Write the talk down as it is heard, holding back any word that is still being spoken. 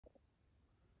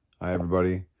Hi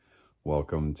everybody,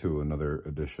 welcome to another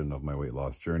edition of my weight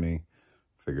loss journey.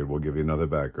 Figured we'll give you another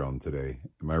background today.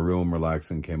 In my room,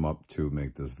 relaxing, came up to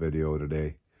make this video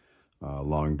today.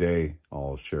 Long day.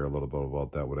 I'll share a little bit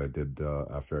about that, what I did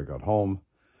after I got home.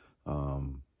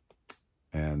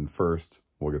 And first,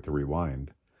 we'll get to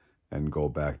rewind and go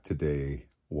back to day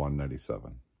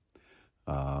 197.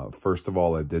 First of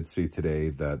all, I did see today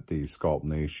that the Sculpt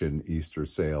Nation Easter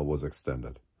sale was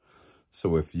extended.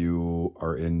 So if you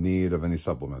are in need of any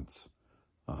supplements,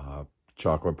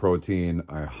 chocolate protein,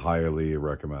 I highly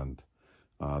recommend.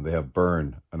 They have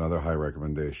Burn, another high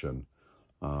recommendation.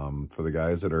 For the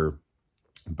guys that are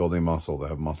building muscle, they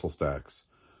have muscle stacks.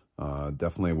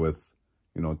 Definitely with,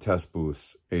 test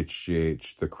boosts,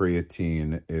 HGH. The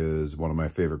creatine is one of my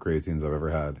favorite creatines I've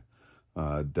ever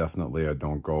had. Definitely I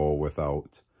don't go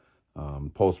without.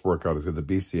 Post-workout is good. The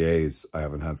BCAAs I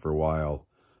haven't had for a while.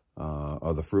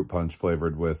 Of the fruit punch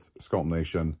flavored with Sculpt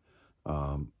Nation.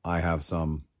 I have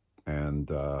some,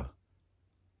 and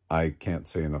I can't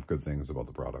say enough good things about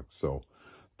the product. So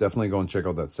definitely go and check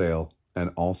out that sale.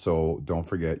 And also, don't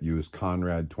forget, use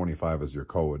Conrad25 as your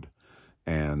code,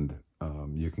 and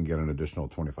you can get an additional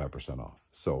 25% off.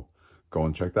 So go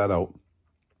and check that out.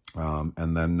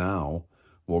 And then now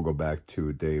we'll go back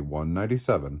to day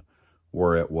 197,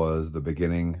 where it was the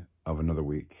beginning of another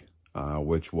week,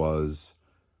 which was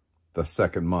the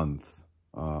second month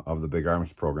of the Big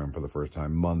Arms program for the first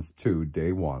time, month 2,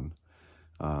 day 1.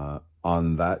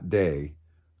 On that day,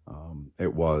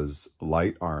 it was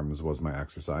light arms was my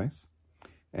exercise.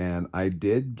 And I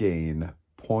did gain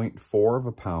 0.4 of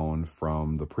a pound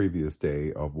from the previous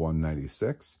day of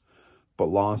 196, but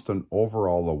lost an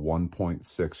overall of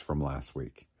 1.6 from last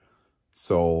week.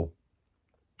 So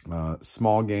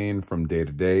small gain from day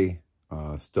to day,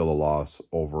 still a loss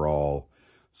overall.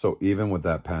 So even with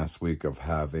that past week of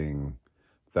having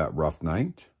that rough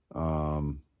night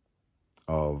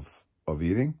of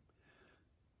eating,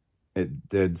 it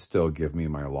did still give me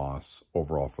my loss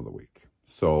overall for the week.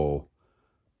 So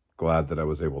glad that I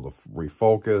was able to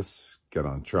refocus, get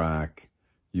on track,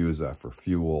 use that for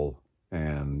fuel,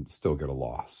 and still get a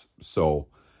loss. So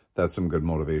that's some good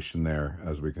motivation there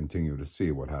as we continue to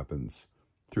see what happens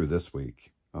through this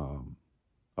week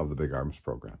of the Big Arms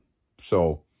program.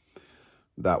 So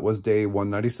that was day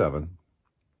 197,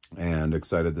 and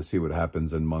excited to see what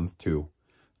happens in month 2.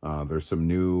 There's some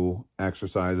new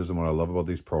exercises, and what I love about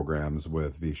these programs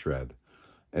with VShred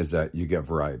is that you get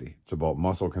variety. It's about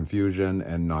muscle confusion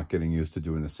and not getting used to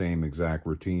doing the same exact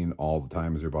routine all the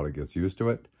time as your body gets used to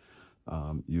it,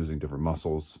 using different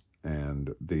muscles,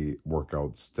 and the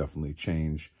workouts definitely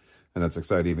change. And that's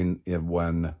exciting, even if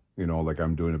when, like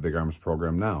I'm doing a Big Arms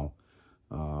program now.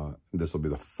 This will be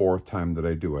the 4th time that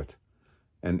I do it.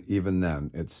 And even then,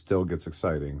 it still gets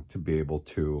exciting to be able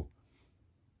to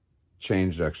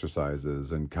change the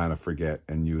exercises and kind of forget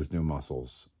and use new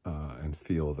muscles and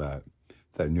feel that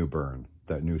new burn,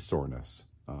 that new soreness.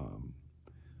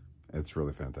 It's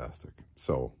really fantastic.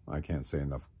 So I can't say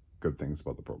enough good things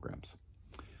about the programs.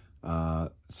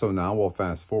 So now we'll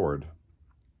fast forward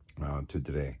to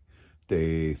today,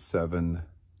 day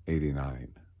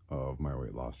 789 of my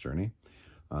weight loss journey.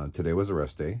 Today was a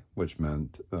rest day, which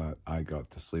meant that I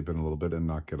got to sleep in a little bit and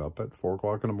not get up at 4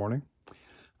 o'clock in the morning.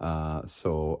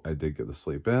 So I did get to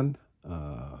sleep in,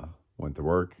 went to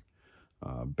work,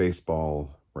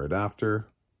 baseball right after,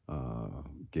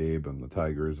 Gabe and the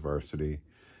Tigers varsity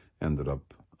ended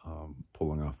up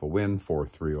pulling off a win,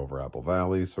 4-3 over Apple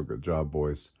Valley. So good job,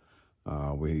 boys.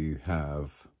 We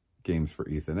have games for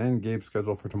Ethan and Gabe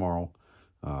scheduled for tomorrow,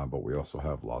 but we also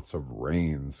have lots of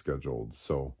rain scheduled.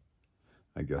 So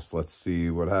I guess let's see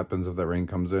what happens if that rain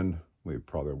comes in. We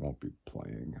probably won't be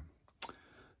playing.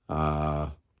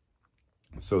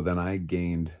 So then I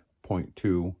gained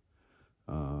 0.2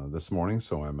 this morning,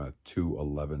 so I'm at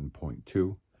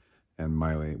 211.2, and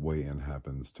my weigh-in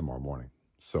happens tomorrow morning.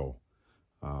 So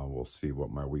we'll see what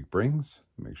my week brings.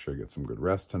 Make sure I get some good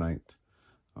rest tonight.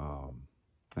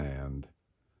 And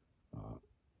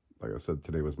like I said,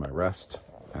 today was my rest,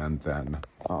 and then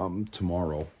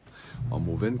tomorrow I'll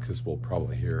move in because we'll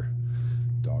probably hear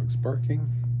dogs barking.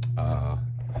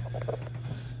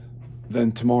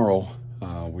 Then tomorrow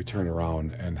we turn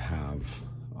around and have,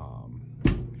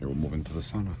 here we'll move into the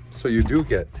sauna. So you do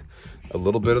get a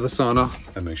little bit of the sauna,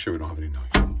 and make sure we don't have any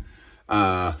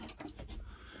noise.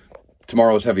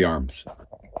 Tomorrow is heavy arms,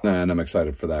 and I'm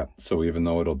excited for that. So even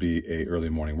though it'll be a early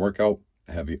morning workout,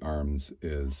 heavy arms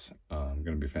is going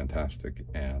to be fantastic,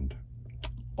 and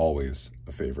always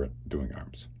a favorite doing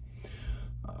arms.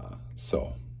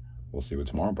 So we'll see what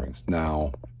tomorrow brings.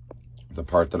 Now, the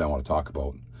part that I want to talk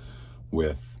about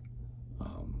with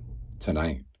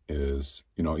tonight is,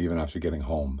 you know, even after getting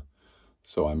home.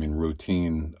 So I mean,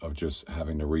 routine of just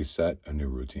having to reset a new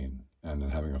routine and then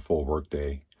having a full work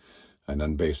day and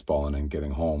then baseball and then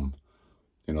getting home.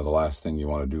 You know, the last thing you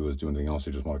want to do is do anything else.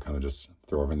 You just want to kind of just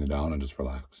throw everything down and just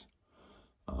relax.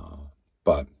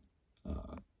 But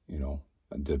you know,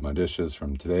 I did my dishes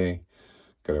from today,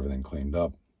 got everything cleaned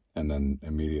up, and then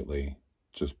immediately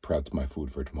just prepped my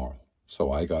food for tomorrow.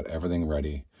 So I got everything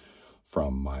ready.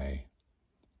 From my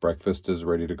breakfast is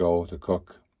ready to go to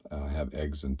cook. I have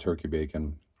eggs and turkey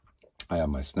bacon. I have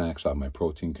my snacks. I have my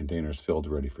protein containers filled,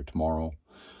 ready for tomorrow.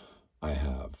 I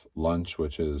have lunch,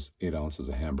 which is 8 ounces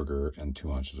of hamburger and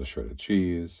 2 ounces of shredded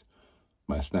cheese.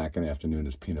 My snack in the afternoon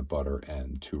is peanut butter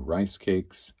and 2 rice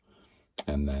cakes.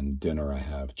 And then dinner, I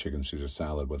have chicken Caesar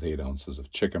salad with 8 ounces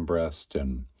of chicken breast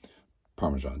and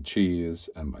Parmesan cheese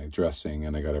and my dressing.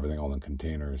 And I got everything all in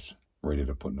containers ready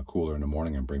to put in a cooler in the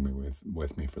morning and bring me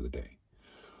with me for the day.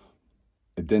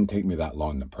 It didn't take me that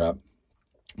long to prep,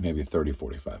 maybe 30,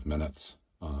 45 minutes.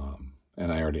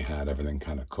 And I already had everything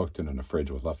kind of cooked and in the fridge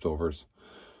with leftovers.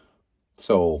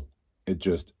 So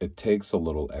it takes a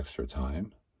little extra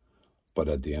time, but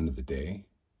at the end of the day,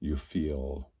 you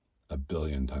feel a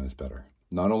billion times better.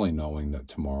 Not only knowing that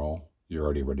tomorrow you're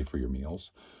already ready for your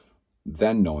meals,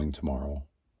 then knowing tomorrow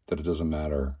that it doesn't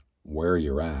matter where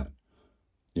you're at,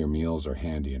 your meals are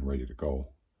handy and ready to go.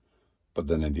 But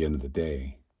then at the end of the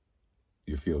day,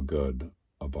 you feel good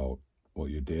about what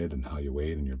you did and how you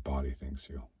ate and your body thanks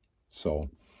you. So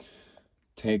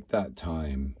take that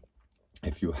time.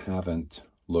 If you haven't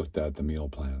looked at the meal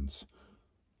plans,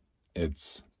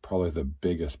 it's probably the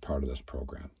biggest part of this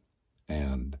program.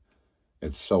 And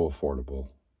it's so affordable.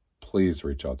 Please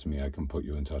reach out to me. I can put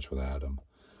you in touch with Adam.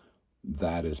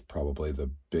 That is probably the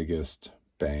biggest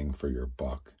bang for your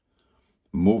buck.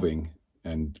 Moving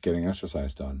and getting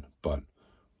exercise done. But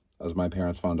as my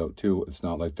parents found out too, it's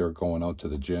not like they're going out to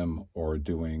the gym or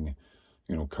doing,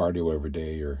 you know, cardio every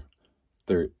day, or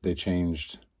they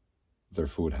changed their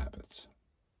food habits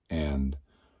and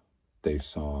they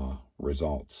saw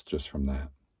results just from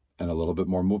that. And a little bit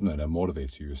more movement, it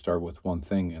motivates you. You start with one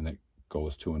thing and it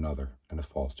goes to another and it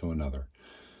falls to another.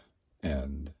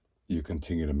 And you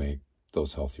continue to make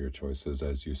those healthier choices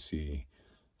as you see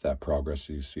that progress,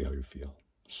 you see how you feel.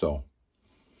 So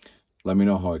let me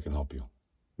know how I can help you.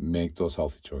 Make those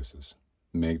healthy choices.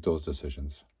 Make those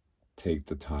decisions. Take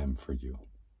the time for you.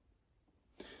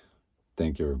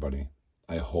 Thank you, everybody.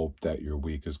 I hope that your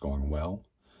week is going well.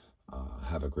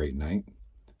 Have a great night,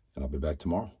 and I'll be back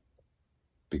tomorrow.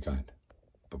 Be kind.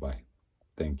 Bye-bye.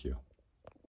 Thank you.